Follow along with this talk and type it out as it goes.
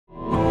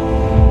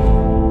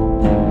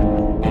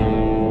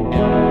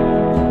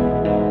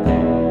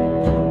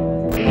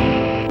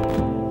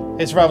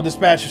Hey, Survival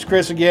Dispatch, it's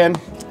Chris again,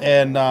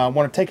 and I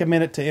want to take a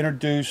minute to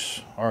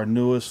introduce our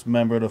newest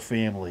member of the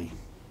family.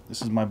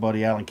 This is my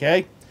buddy Alan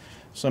Kay.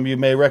 Some of you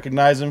may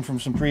recognize him from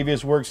some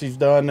previous works he's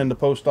done in the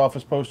post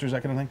office posters,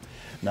 that kind of thing.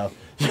 No.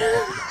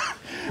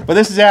 But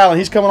this is Alan.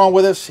 He's coming on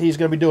with us. He's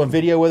going to be doing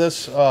video with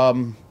us.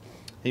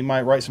 He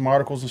might write some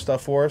articles and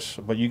stuff for us,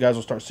 but you guys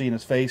will start seeing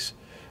his face.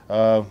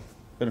 Been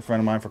a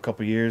friend of mine for a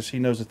couple of years. He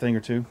knows a thing or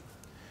two.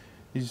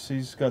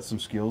 He's got some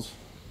skills.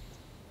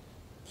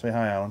 Say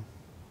hi, Alan.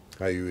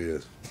 How you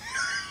is?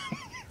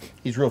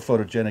 He's real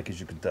photogenic, as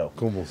you can tell.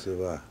 Como se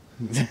va?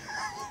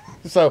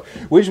 So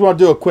we just want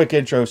to do a quick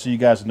intro so you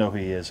guys know who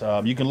he is.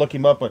 You can look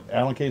him up at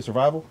Alan K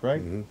Survival, right?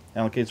 Mm-hmm.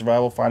 Alan K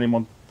Survival. Find him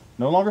on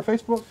no longer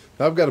Facebook.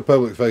 I've got a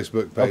public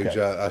Facebook page.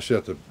 Okay. I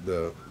shut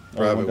the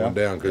private one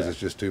down because it's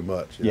just too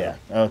much. Yeah.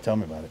 Oh, tell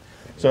me about it.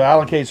 So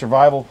Alan K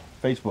Survival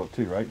Facebook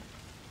too, right?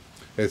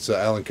 It's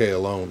Alan K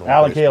Alone. On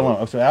Alan Facebook. K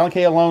Alone. So Alan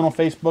K Alone on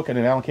Facebook, and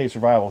then Alan K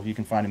Survival. You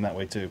can find him that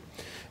way too.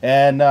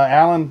 And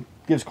Alan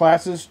gives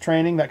classes,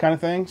 training, that kind of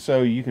thing.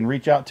 So you can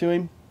reach out to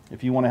him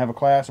if you want to have a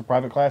class, a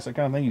private class, that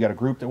kind of thing. You got a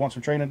group that wants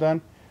some training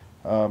done.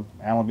 Alan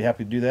will be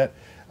happy to do that.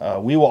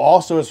 We will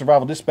also, at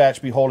Survival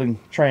Dispatch, be holding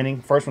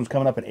training. First one's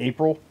coming up in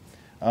April.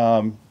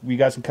 You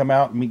guys can come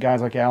out and meet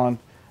guys like Alan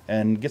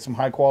and get some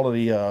high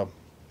quality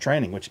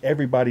training, which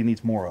everybody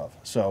needs more of.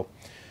 So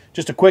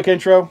just a quick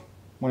intro. I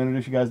want to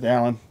introduce you guys to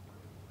Alan,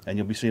 and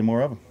you'll be seeing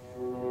more of him.